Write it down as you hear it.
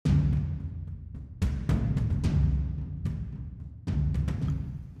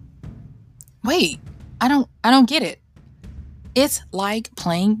Wait, I don't get it. It's like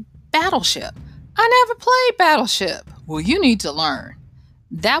playing Battleship. I never played Battleship. Well, you need to learn.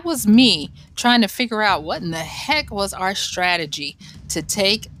 That was me trying to figure out what in the heck was our strategy to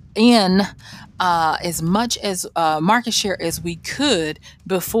take in as much as market share as we could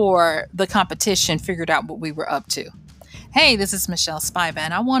before the competition figured out what we were up to. Hey, this is Michelle Spiva,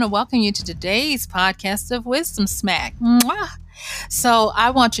 and I want to welcome you to today's podcast of Wisdom Smack. Mwah! So, I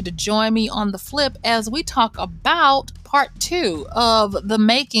want you to join me on the flip as we talk about part two of the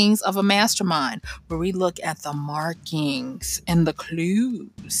makings of a mastermind, where we look at the markings and the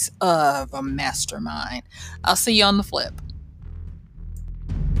clues of a mastermind. I'll see you on the flip.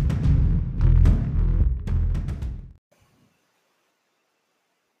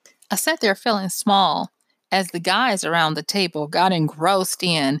 I sat there feeling small as the guys around the table got engrossed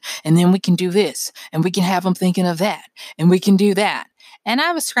in, and then we can do this, and we can have them thinking of that, and we can do that. And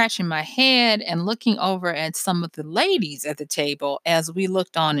I was scratching my head and looking over at some of the ladies at the table as we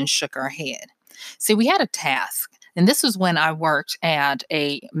looked on and shook our head. See, we had a task. And this was when I worked at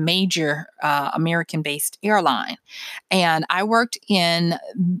a major American based airline. And I worked in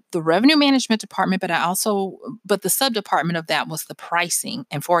the revenue management department, but the sub department of that was the pricing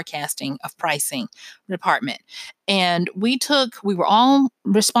and forecasting of pricing department. And we were all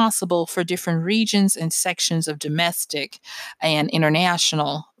responsible for different regions and sections of domestic and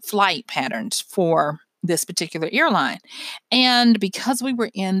international flight patterns for this particular airline. And because we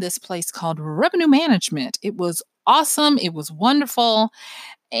were in this place called revenue management, it was awesome, it was wonderful,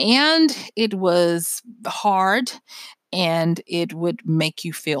 and it was hard, and it would make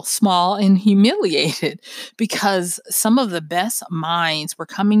you feel small and humiliated because some of the best minds were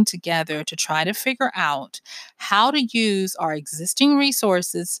coming together to try to figure out how to use our existing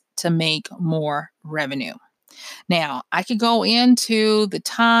resources to make more revenue. Now, I could go into the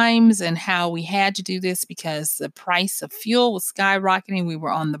times and how we had to do this because the price of fuel was skyrocketing. We were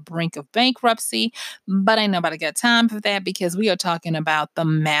on the brink of bankruptcy, but ain't nobody got time for that because we are talking about the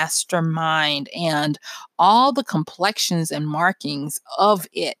mastermind and all the complexions and markings of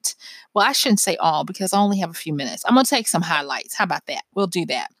it. Well, I shouldn't say all because I only have a few minutes. I'm going to take some highlights. How about that? We'll do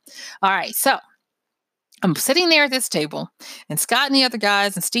that. All right. So, I'm sitting there at this table, and Scott and the other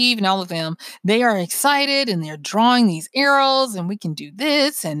guys, and Steve and all of them, they are excited and they're drawing these arrows, and we can do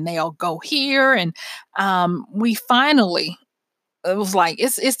this, and they'll go here. And we finally, it was like,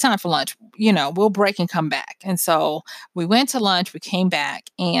 it's time for lunch. We'll break and come back. And so we went to lunch, we came back,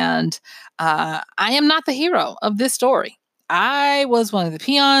 and I am not the hero of this story. I was one of the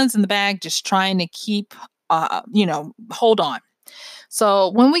peons in the back just trying to keep, hold on. So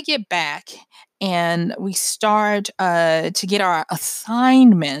when we get back and we start to get our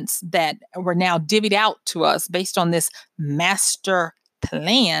assignments that were now divvied out to us based on this master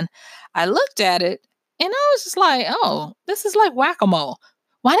plan, I looked at it and I was just like, oh, this is like whack a mole.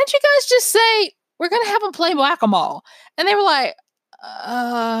 Why didn't you guys just say we're going to have them play whack a mole? And they were like,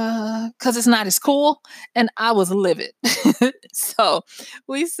 because it's not as cool. And I was livid. So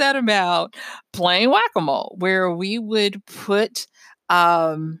we set about playing whack a mole where we would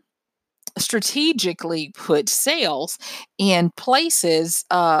strategically put sales in places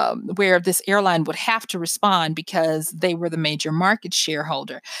where this airline would have to respond because they were the major market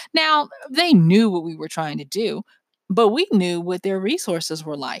shareholder. Now, they knew what we were trying to do, but we knew what their resources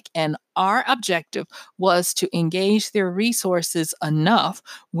were like. And our objective was to engage their resources enough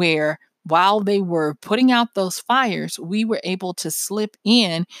where while they were putting out those fires, we were able to slip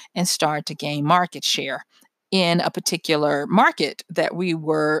in and start to gain market share in a particular market that we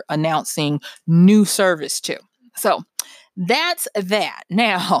were announcing new service to. So that's that.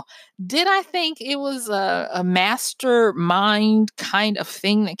 Now, did I think it was a mastermind kind of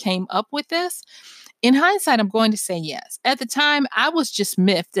thing that came up with this? In hindsight, I'm going to say yes. At the time, I was just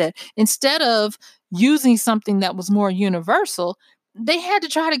miffed that instead of using something that was more universal, they had to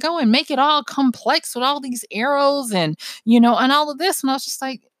try to go and make it all complex with all these arrows and all of this. And I was just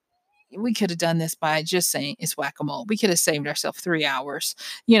like, we could have done this by just saying it's whack-a-mole. We could have saved ourselves 3 hours,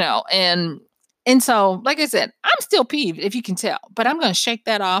 and so, like I said, I'm still peeved if you can tell, but I'm going to shake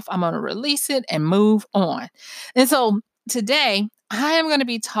that off. I'm going to release it and move on. And so today I am going to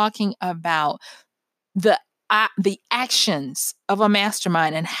be talking about the actions of a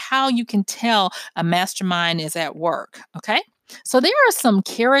mastermind and how you can tell a mastermind is at work. Okay. So there are some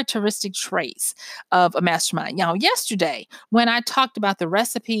characteristic traits of a mastermind. Now, yesterday, when I talked about the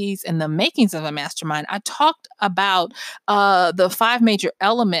recipes and the makings of a mastermind, I talked about the five major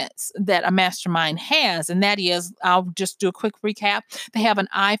elements that a mastermind has. And that is, I'll just do a quick recap. They have an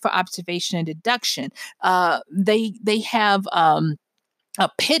eye for observation and deduction. They have a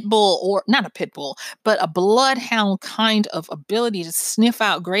pit bull, or not a pit bull, but a bloodhound kind of ability to sniff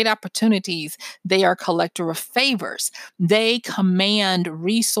out great opportunities. They are collector of favors. They command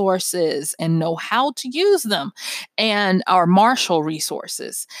resources and know how to use them, and are marshal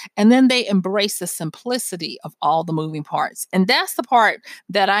resources. And then they embrace the simplicity of all the moving parts. And that's the part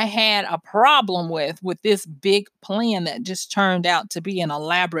that I had a problem with this big plan that just turned out to be an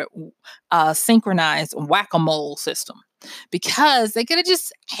elaborate synchronized whack-a-mole system, because they could have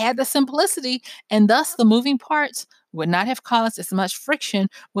just had the simplicity, and thus the moving parts would not have caused as much friction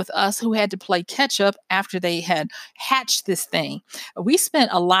with us who had to play catch up after they had hatched this thing. We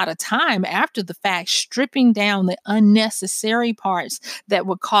spent a lot of time after the fact stripping down the unnecessary parts that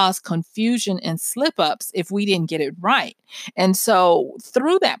would cause confusion and slip ups if we didn't get it right. And so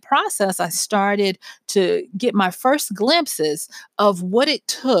through that process, I started to get my first glimpses of what it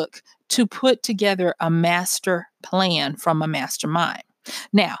took to put together a master plan from a mastermind.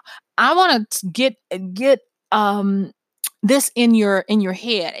 Now, I want to get um this in your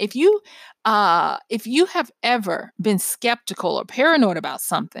head. If you have ever been skeptical or paranoid about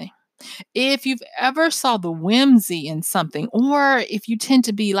something, if you've ever saw the whimsy in something, or if you tend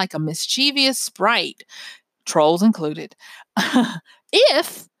to be like a mischievous sprite, trolls included,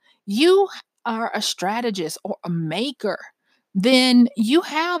 if you are a strategist or a maker, then you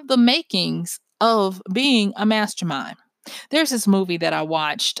have the makings of being a mastermind. There's this movie that I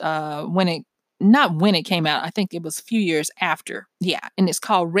watched when it not when it came out. I think it was a few years after. Yeah, and it's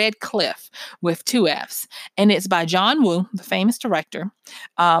called Red Cliff with two F's, and it's by John Woo, the famous director.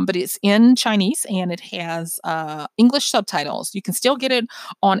 But it's in Chinese and it has English subtitles. You can still get it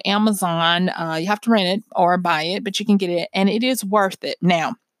on Amazon. You have to rent it or buy it, but you can get it, and it is worth it.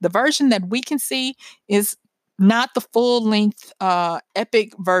 Now, the version that we can see is not the full length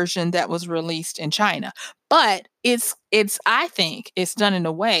epic version that was released in China, but it's I think it's done in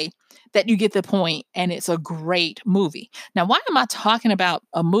a way that you get the point, and it's a great movie. Now, why am I talking about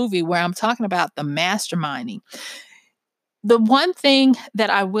a movie where I'm talking about the masterminding? The one thing that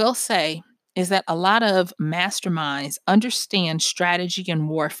I will say is that a lot of masterminds understand strategy and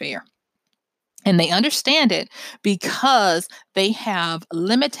warfare. And they understand it because they have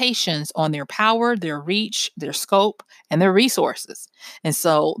limitations on their power, their reach, their scope, and their resources. And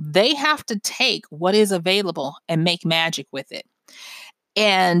so they have to take what is available and make magic with it.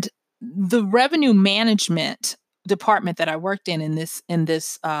 And the revenue management department that I worked in this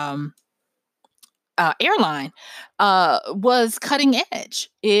airline was cutting edge.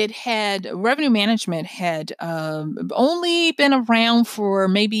 It had revenue management had only been around for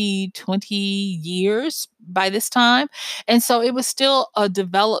maybe 20 years by this time. And so it was still a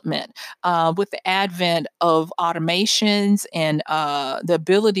development with the advent of automations and the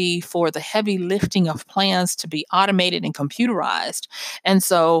ability for the heavy lifting of plans to be automated and computerized. And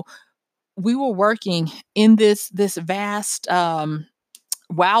so we were working in this vast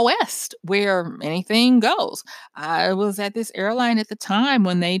Wow West where anything goes. I was at this airline at the time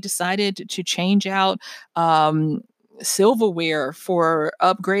when they decided to change out silverware for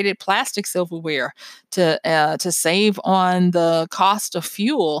upgraded plastic silverware to save on the cost of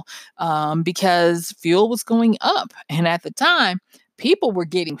fuel, because fuel was going up, and at the time people were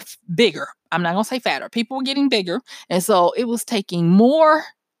getting bigger. I'm not going to say fatter. People were getting bigger, and so it was taking more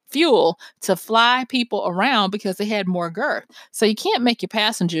fuel to fly people around because they had more girth. So you can't make your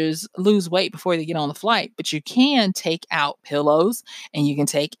passengers lose weight before they get on the flight, but you can take out pillows and you can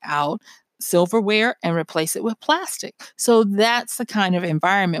take out silverware and replace it with plastic. So that's the kind of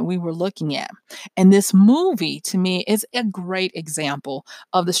environment we were looking at. And this movie to me is a great example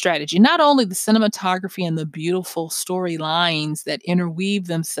of the strategy. Not only the cinematography and the beautiful storylines that interweave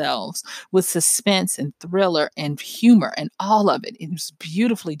themselves with suspense and thriller and humor and all of it. It was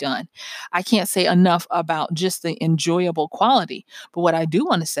beautifully done. I can't say enough about just the enjoyable quality. But what I do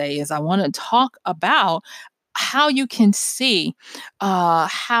want to say is I want to talk about how you can see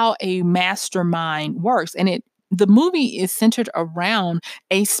how a mastermind works. And the movie is centered around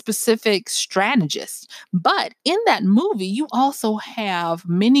a specific strategist. But in that movie, you also have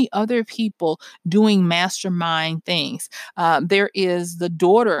many other people doing mastermind things. There is the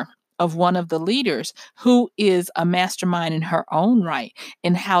daughter of one of the leaders who is a mastermind in her own right,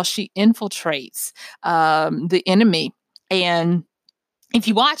 and how she infiltrates the enemy. And if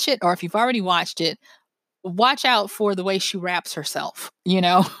you watch it, or if you've already watched it, watch out for the way she wraps herself, you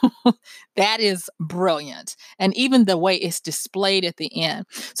know? That is brilliant. And even the way it's displayed at the end.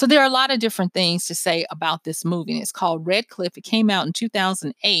 So there are a lot of different things to say about this movie. And it's called Red Cliff. It came out in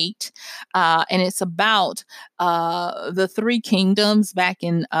 2008. And it's about the Three Kingdoms back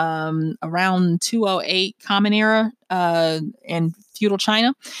in around 208 Common Era, and feudal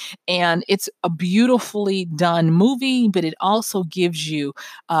China. And it's a beautifully done movie, but it also gives you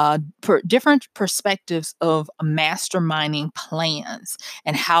different perspectives of masterminding plans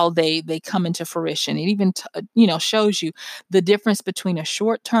and how they come into fruition. It even shows you the difference between a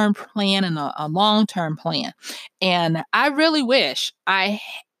short term plan and a long term plan. And I really wish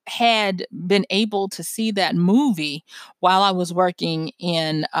had been able to see that movie while I was working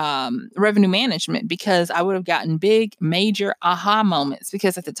in revenue management, because I would have gotten big, major aha moments.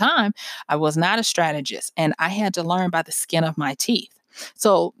 Because at the time, I was not a strategist and I had to learn by the skin of my teeth.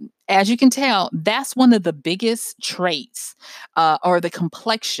 So, as you can tell, that's one of the biggest traits or the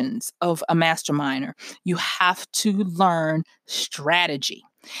complexions of a masterminder. You have to learn strategy.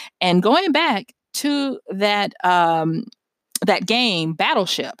 And going back to that game,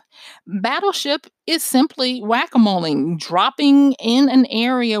 Battleship. Battleship is simply whack-a-moling, dropping in an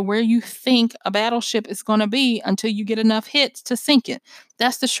area where you think a battleship is going to be until you get enough hits to sink it.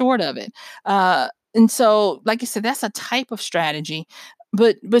 That's the short of it. And so, like I said, that's a type of strategy.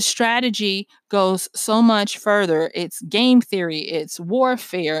 But strategy goes so much further. It's game theory, it's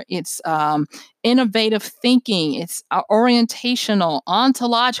warfare, it's innovative thinking, it's orientational,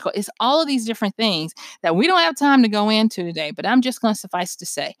 ontological. It's all of these different things that we don't have time to go into today, but I'm just going to suffice to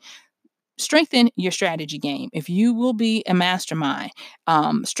say, strengthen your strategy game. If you will be a mastermind,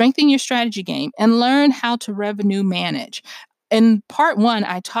 strengthen your strategy game and learn how to revenue manage. In part one,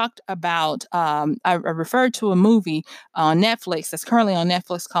 I talked about, I referred to a movie on Netflix that's currently on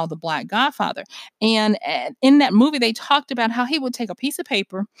Netflix called The Black Godfather. And in that movie, they talked about how he would take a piece of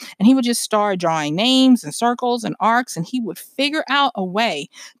paper and he would just start drawing names and circles and arcs, and he would figure out a way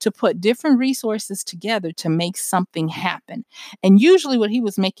to put different resources together to make something happen. And usually, what he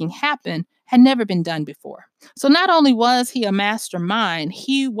was making happen had never been done before. So not only was he a mastermind,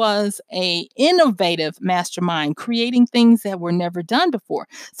 he was a innovative mastermind, creating things that were never done before.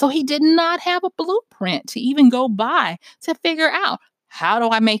 So he did not have a blueprint to even go by to figure out, how do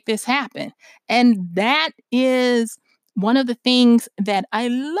I make this happen? And that is one of the things that I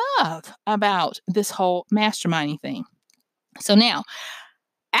love about this whole masterminding thing. So now,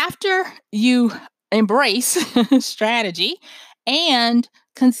 after you embrace strategy and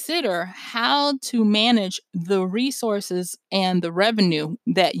consider how to manage the resources and the revenue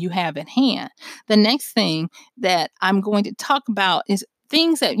that you have at hand, the next thing that I'm going to talk about is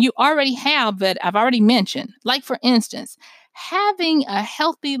things that you already have that I've already mentioned. Like, for instance, having a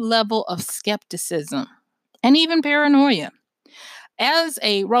healthy level of skepticism and even paranoia. As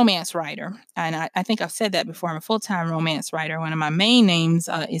a romance writer, and I think I've said that before, I'm a full time romance writer. One of my main names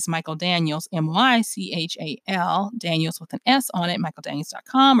is Michael Daniels, Mychal, Daniels with an S on it,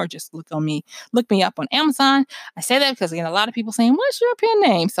 michaeldaniels.com, or just look me up on Amazon. I say that because, again, a lot of people saying, what's your pen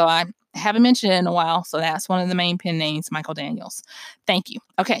name? So I haven't mentioned it in a while. So that's one of the main pen names, Michael Daniels. Thank you.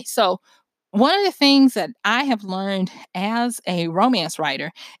 Okay, so one of the things that I have learned as a romance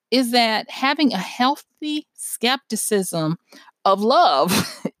writer is that having a healthy skepticism of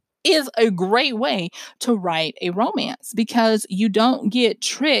love is a great way to write a romance, because you don't get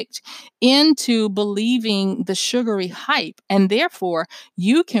tricked into believing the sugary hype, and therefore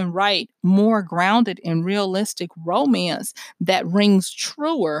you can write more grounded and realistic romance that rings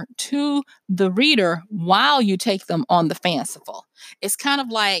truer to the reader while you take them on the fanciful. It's kind of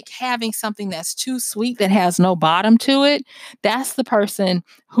like having something that's too sweet that has no bottom to it. That's the person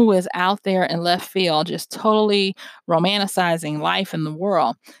who is out there in left field, just totally romanticizing life in the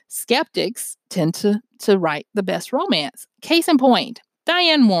world. Skeptics tend to write the best romance. Case in point,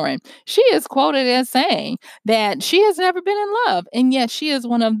 Diane Warren. She is quoted as saying that she has never been in love, and yet she is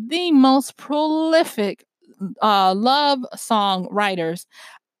one of the most prolific love song writers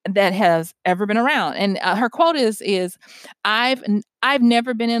that has ever been around. And her quote is I've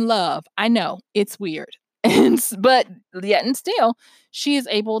never been in love. I know it's weird. But yet and still, she is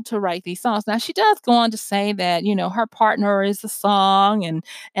able to write these songs. Now, she does go on to say that, her partner is the song,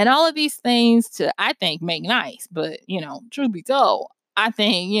 and all of these things to, I think, make nice. But, truth be told, I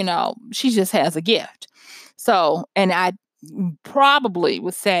think, she just has a gift. So, and I probably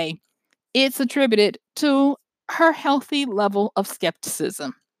would say it's attributed to her healthy level of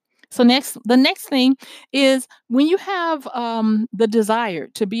skepticism. So the next thing is, when you have the desire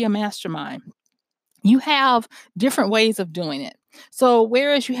to be a mastermind, you have different ways of doing it. So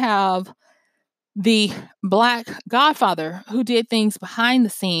whereas you have the Black Godfather who did things behind the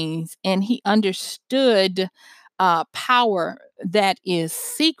scenes and he understood power that is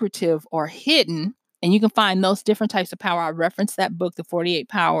secretive or hidden, And you can find those different types of power. I referenced that book, The 48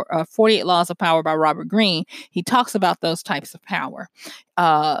 Laws of Power by Robert Greene. He talks about those types of power,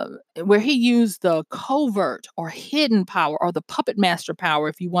 uh, where he used the covert or hidden power or the puppet master power,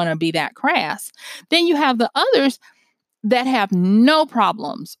 if you want to be that crass. Then you have the others that have no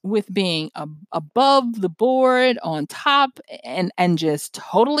problems with being above the board, on top, and just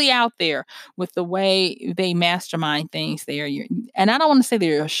totally out there with the way they mastermind things there. And I don't want to say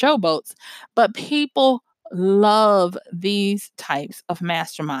they're showboats, but people love these types of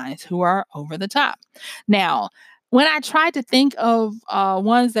masterminds who are over the top. Now, when I tried to think of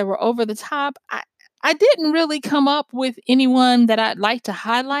ones that were over the top, I didn't really come up with anyone that I'd like to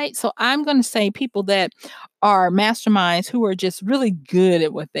highlight. So I'm going to say people that are masterminds who are just really good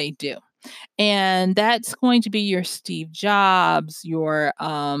at what they do. And that's going to be your Steve Jobs, your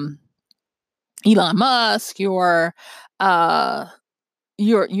Elon Musk, uh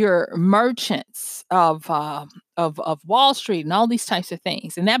your merchants of Wall Street and all these types of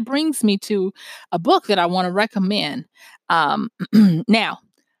things. And that brings me to a book that I want to recommend. Now,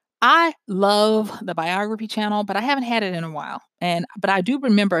 I love the Biography Channel, but I haven't had it in a while. But I do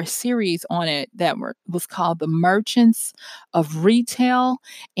remember a series on it that was called The Merchants of Retail,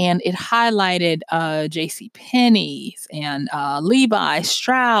 and it highlighted J.C. Penney's and Levi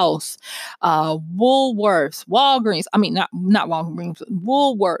Strauss, Woolworths, Walgreens. I mean, not Walgreens,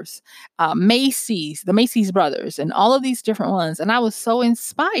 Woolworths, Macy's, the Macy's brothers, and all of these different ones. And I was so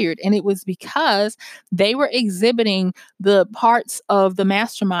inspired, and it was because they were exhibiting the parts of the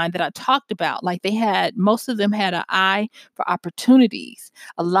mastermind that I talked about. Like most of them had an eye for opportunities.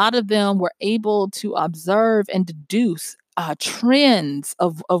 A lot of them were able to observe and deduce trends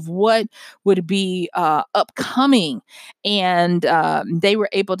of what would be upcoming, and they were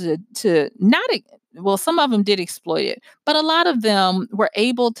able to not. Well, some of them did exploit it, but a lot of them were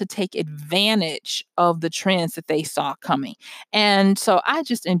able to take advantage of the trends that they saw coming. And so I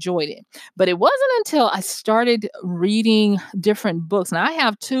just enjoyed it. But it wasn't until I started reading different books. Now, I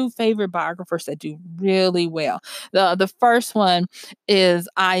have two favorite biographers that do really well. The first one is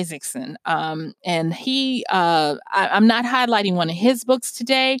Isaacson. And I'm not highlighting one of his books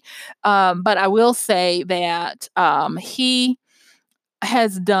today, but I will say that he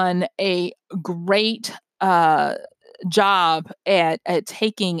has done a great job at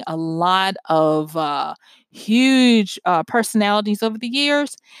taking a lot of huge personalities over the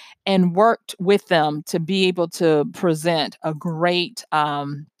years and worked with them to be able to present a great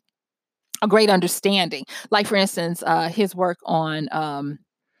understanding. Like, for instance, his work on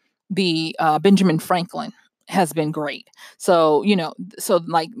the Benjamin Franklin has been great. So, so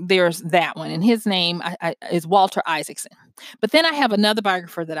like there's that one, and his name is Walter Isaacson. But then I have another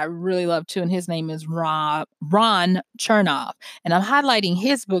biographer that I really love too, and his name is Ron Chernoff. And I'm highlighting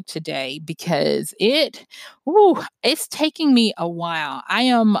his book today because it's taking me a while.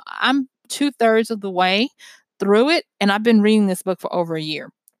 I'm 2/3 of the way through it, and I've been reading this book for over a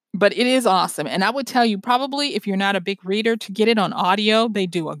year. But it is awesome. And I would tell you, probably if you're not a big reader, to get it on audio. They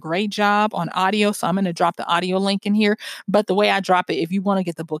do a great job on audio. So I'm going to drop the audio link in here. But the way I drop it, if you want to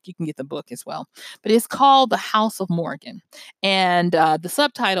get the book, you can get the book as well. But it's called The House of Morgan. And the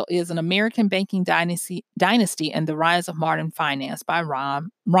subtitle is An American Banking Dynasty and the Rise of Modern Finance by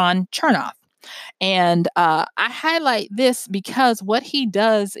Ron Chernoff. And I highlight this because what he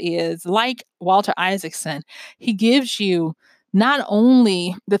does is, like Walter Isaacson, he gives you not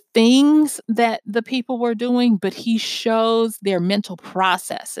only the things that the people were doing, but he shows their mental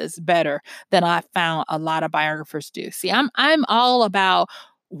processes better than I found a lot of biographers do. See, I'm all about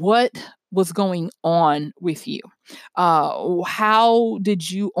what was going on with you. How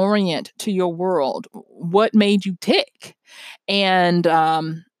did you orient to your world? What made you tick? And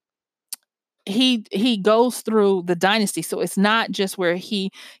he goes through the dynasty, so it's not just where he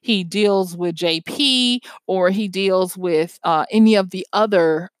deals with JP or he deals with any of the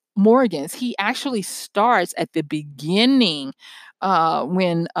other Morgans. He actually starts at the beginning,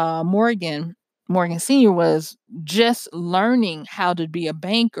 when Morgan Senior was just learning how to be a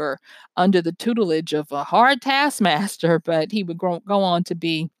banker under the tutelage of a hard taskmaster, but he would go on to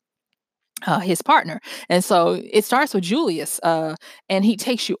be his partner. And so it starts with Julius, and he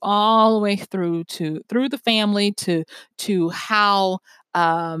takes you all the way through the family to how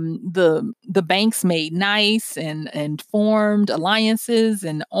the banks made nice and formed alliances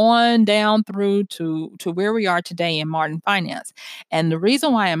and on down through to where we are today in modern finance. And the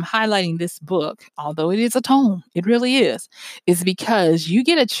reason why I'm highlighting this book, although it is a tome, it really is because you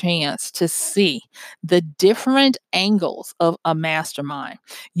get a chance to see the different angles of a mastermind.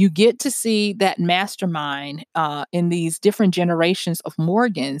 You get to see that mastermind in these different generations of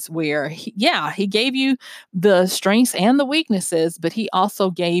Morgans, where he gave you the strengths and the weaknesses, but he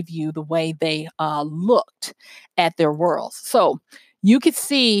also gave you the way they looked at their worlds. So you could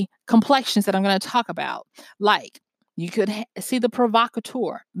see complexions that I'm going to talk about, like you could see the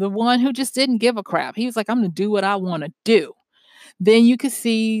provocateur, the one who just didn't give a crap. He was like, "I'm going to do what I want to do." Then you could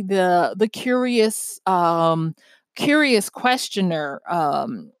see the curious questioner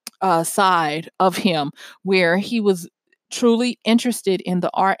side of him, where he was truly interested in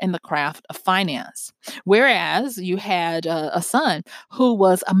the art and the craft of finance. Whereas you had a son who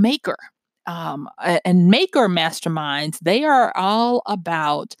was a maker. And maker masterminds, they are all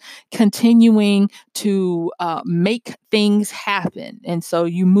about continuing to make things happen. And so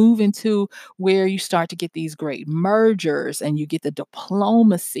you move into where you start to get these great mergers and you get the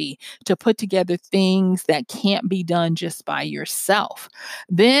diplomacy to put together things that can't be done just by yourself.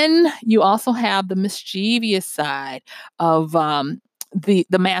 Then you also have the mischievous side of the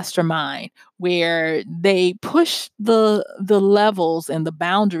mastermind, where they push the levels and the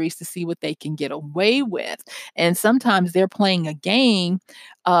boundaries to see what they can get away with. And sometimes they're playing a game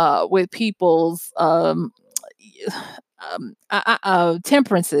with people's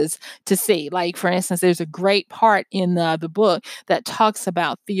temperances to see. Like, for instance, there's a great part in the book that talks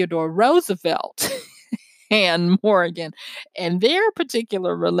about Theodore Roosevelt and Morgan and their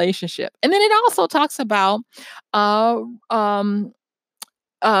particular relationship. And then it also talks about uh, um,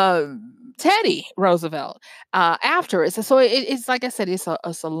 uh, Teddy Roosevelt afterwards. So it's like I said, it's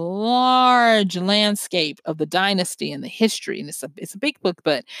a large landscape of the dynasty and the history, and it's a big book.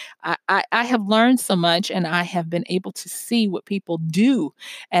 But I have learned so much, and I have been able to see what people do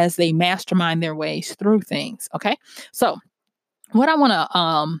as they mastermind their ways through things. Okay, so what I want to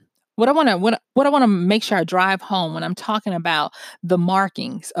what I want to make sure I drive home when I'm talking about the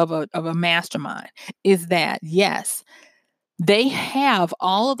markings of a mastermind is that, yes, they have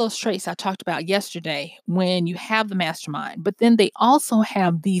all of those traits I talked about yesterday when you have the mastermind, but then they also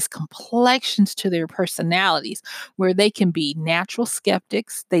have these complexions to their personalities where they can be natural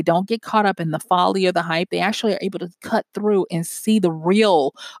skeptics. They don't get caught up in the folly or the hype. They actually are able to cut through and see the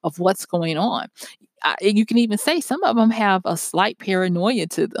real of what's going on. You can even say some of them have a slight paranoia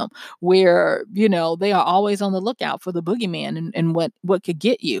to them, where they are always on the lookout for the boogeyman and what could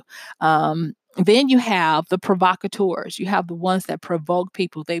get you. Then you have the provocateurs. You have the ones that provoke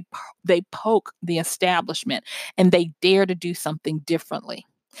people. They poke the establishment and they dare to do something differently.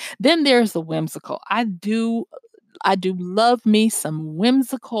 Then there's the whimsical. I do love me some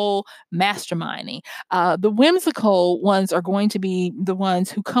whimsical masterminding. The whimsical ones are going to be the ones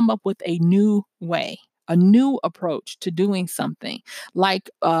who come up with a new way, a new approach to doing something, like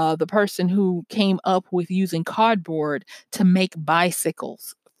the person who came up with using cardboard to make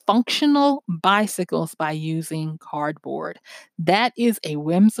bicycles. Functional bicycles by using cardboard. That is a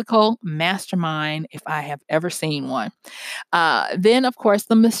whimsical mastermind if I have ever seen one. Then, of course,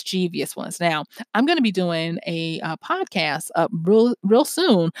 the mischievous ones. Now, I'm going to be doing a podcast real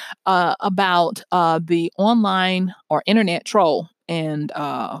soon about the online or internet troll and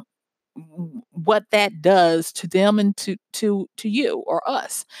what that does to them and to you or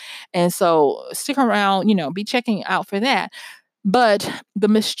us. And so, stick around. Be checking out for that. But the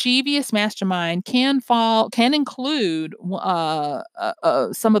mischievous mastermind can include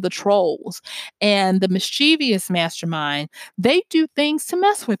some of the trolls, and the mischievous mastermind, they do things to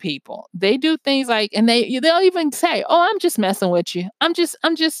mess with people. They do things like, and they'll even say, "Oh, I'm just messing with you. I'm just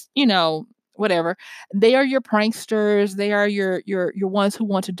whatever." They are your pranksters. They are your ones who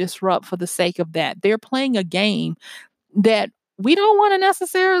want to disrupt for the sake of that. They're playing a game that we don't want to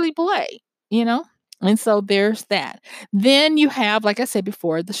necessarily play, you know? And so there's that. Then you have, like I said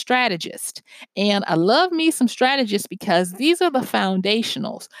before, the strategist. And I love me some strategists because these are the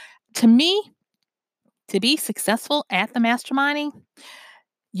foundationals. To me, to be successful at the masterminding,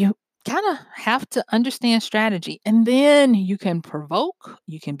 you kind of have to understand strategy. And then you can provoke,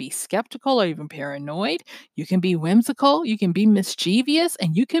 you can be skeptical or even paranoid, you can be whimsical, you can be mischievous,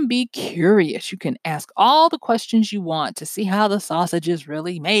 and you can be curious. You can ask all the questions you want to see how the sausage is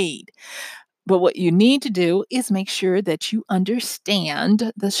really made. But what you need to do is make sure that you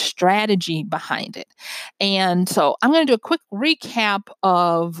understand the strategy behind it. And so I'm going to do a quick recap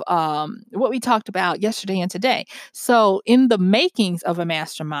of what we talked about yesterday and today. So, in the makings of a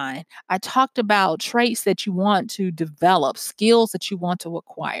mastermind, I talked about traits that you want to develop, skills that you want to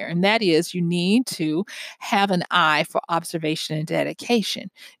acquire. And that is, you need to have an eye for observation and dedication.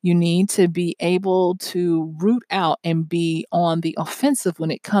 You need to be able to root out and be on the offensive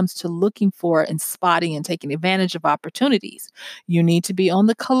when it comes to looking for and spotting and taking advantage of opportunities. You need to be on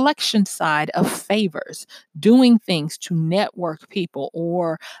the collection side of favors, doing things to network people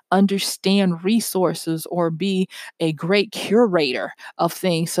or understand resources or be a great curator of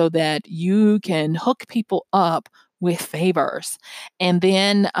things so that you can hook people up with favors and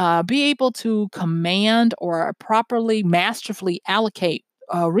then be able to command or properly, masterfully allocate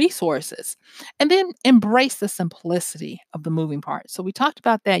resources, and then embrace the simplicity of the moving parts. So we talked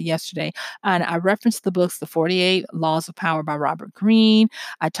about that yesterday, and I referenced the books, The 48 Laws of Power by Robert Greene.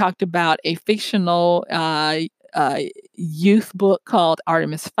 I talked about a fictional uh, youth book called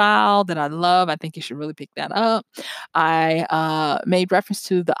Artemis Fowl that I love. I think you should really pick that up. I made reference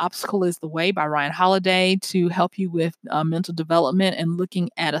to The Obstacle is the Way by Ryan Holiday to help you with mental development and looking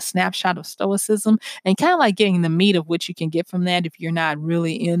at a snapshot of Stoicism and kind of like getting the meat of what you can get from that if you're not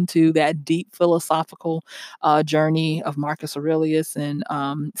really into that deep philosophical journey of Marcus Aurelius and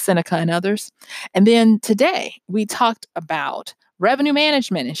Seneca and others. And then today we talked about revenue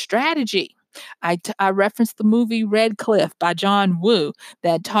management and strategy. I referenced the movie Red Cliff by John Woo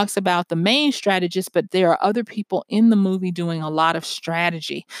that talks about the main strategist, but there are other people in the movie doing a lot of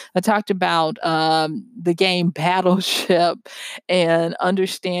strategy. I talked about the game Battleship and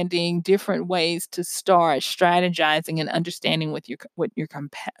understanding different ways to start strategizing and understanding what your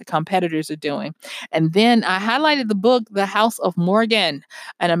competitors are doing. And then I highlighted the book The House of Morgan,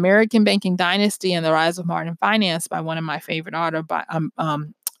 An American Banking Dynasty and the Rise of Modern Finance by one of my favorite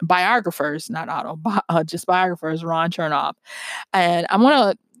biographers, not just biographers, Ron Chernoff. And I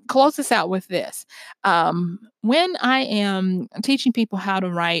want to close this out with this. When I am teaching people how to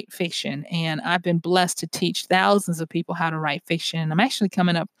write fiction, and I've been blessed to teach thousands of people how to write fiction, I'm actually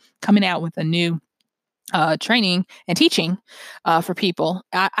coming out with a new training and teaching for people.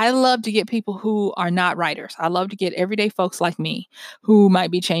 I love to get people who are not writers. I love to get everyday folks like me who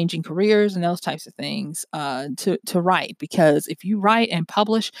might be changing careers and those types of things to write. Because if you write and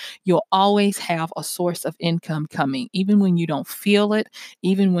publish, you'll always have a source of income coming, even when you don't feel it,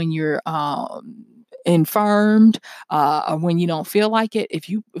 even when you're infirmed or when you don't feel like it. If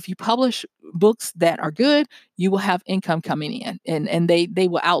you publish books that are good, you will have income coming in, and they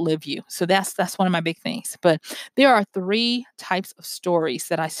will outlive you. So that's one of my big things. But there are three types of stories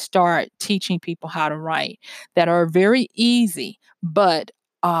that I start teaching people how to write that are very easy, but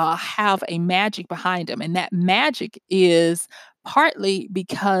have a magic behind them. And that magic is partly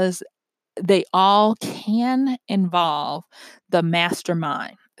because they all can involve the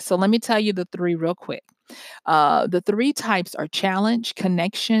mastermind. So let me tell you the three real quick. The three types are challenge,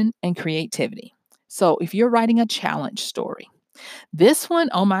 connection, and creativity. So if you're writing a challenge story, this one,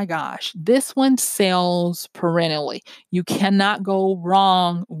 oh my gosh, this one sells perennially. You cannot go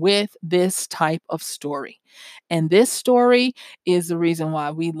wrong with this type of story. And this story is the reason why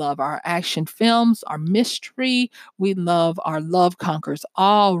we love our action films, our mystery. We love our love conquers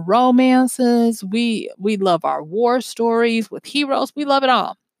all romances. We love our war stories with heroes. We love it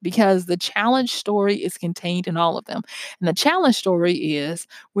all because the challenge story is contained in all of them. And the challenge story is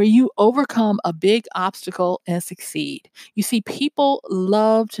where you overcome a big obstacle and succeed. You see, people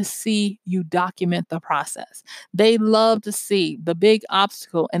love to see you document the process. They love to see the big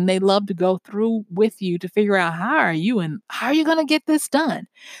obstacle and they love to go through with you to figure out how are you going to get this done?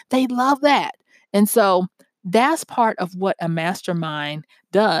 They love that. And so that's part of what a mastermind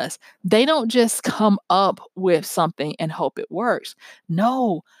does. They don't just come up with something and hope it works.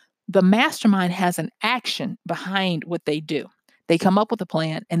 No, the mastermind has an action behind what they do. They come up with a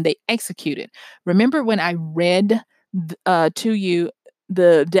plan and they execute it. Remember when I read to you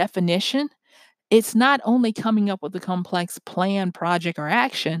the definition? It's not only coming up with a complex plan, project, or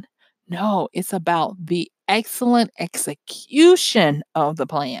action. No, it's about the excellent execution of the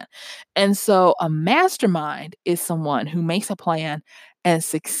plan. And so a mastermind is someone who makes a plan and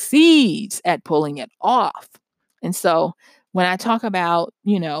succeeds at pulling it off. And so when I talk about,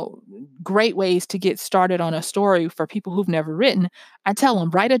 great ways to get started on a story for people who've never written, I tell them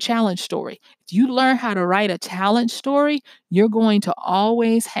write a challenge story. If you learn how to write a challenge story, you're going to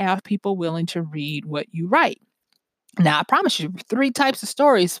always have people willing to read what you write. Now, I promise you, three types of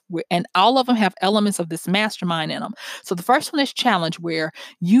stories, and all of them have elements of this mastermind in them. So, the first one is challenge, where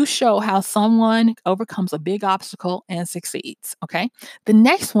you show how someone overcomes a big obstacle and succeeds. Okay. The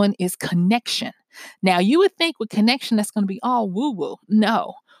next one is connection. Now, you would think with connection, that's going to be all woo woo.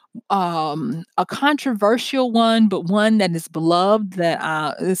 No, a controversial one, but one that is beloved,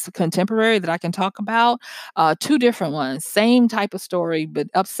 that is contemporary, that I can talk about. Two different ones, same type of story, but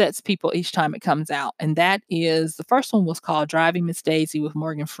upsets people each time it comes out. And that is, the first one was called Driving Miss Daisy with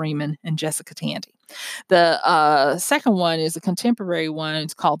Morgan Freeman and Jessica Tandy. The second one is a contemporary one.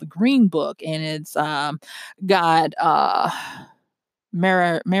 It's called The Green Book, and it's got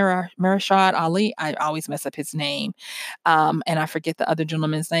Marashad Ali. I always mess up his name, and I forget the other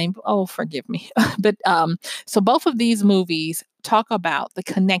gentleman's name. Oh, forgive me. But so both of these movies talk about the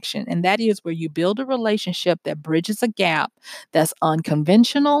connection, and that is where you build a relationship that bridges a gap that's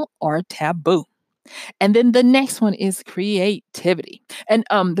unconventional or taboo. And then the next one is creativity. And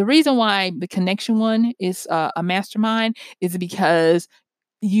the reason why the connection one is a mastermind is because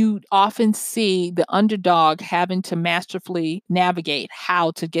you often see the underdog having to masterfully navigate how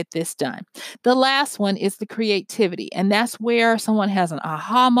to get this done. The last one is the creativity, and that's where someone has an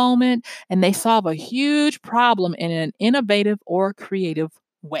aha moment and they solve a huge problem in an innovative or creative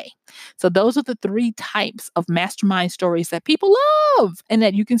way. So, those are the three types of mastermind stories that people love, and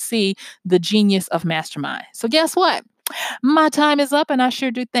that you can see the genius of mastermind. So, guess what? My time is up, and I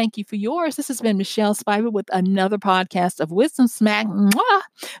sure do thank you for yours. This has been Michelle Spiver with another podcast of Wisdom Smack. Mwah!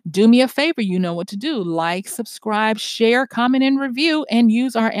 Do me a favor, you know what to do. Like, subscribe, share, comment, and review, and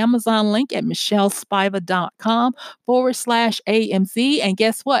use our Amazon link at michellespiva.com/AMZ. And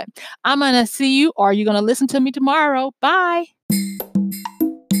guess what? I'm going to see you, or you're going to listen to me tomorrow. Bye.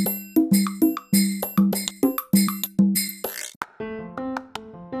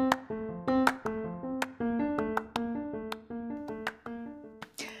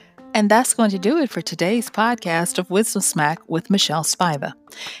 And that's going to do it for today's podcast of Wisdom Smack with Michelle Spiva.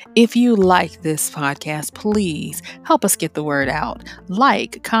 If you like this podcast, please help us get the word out.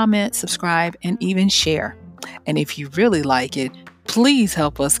 Like, comment, subscribe, and even share. And if you really like it, please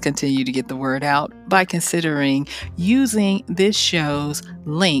help us continue to get the word out by considering using this show's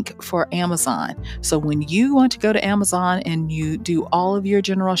link for Amazon. So when you want to go to Amazon and you do all of your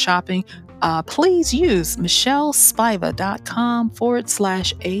general shopping, please use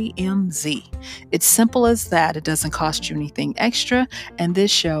michellespiva.com/AMZ. It's simple as that. It doesn't cost you anything extra, and this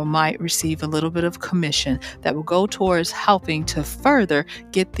show might receive a little bit of commission that will go towards helping to further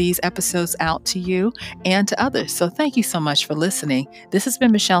get these episodes out to you and to others. So thank you so much for listening. This has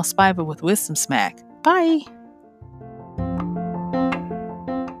been Michelle Spiva with Wisdom Smack. Bye.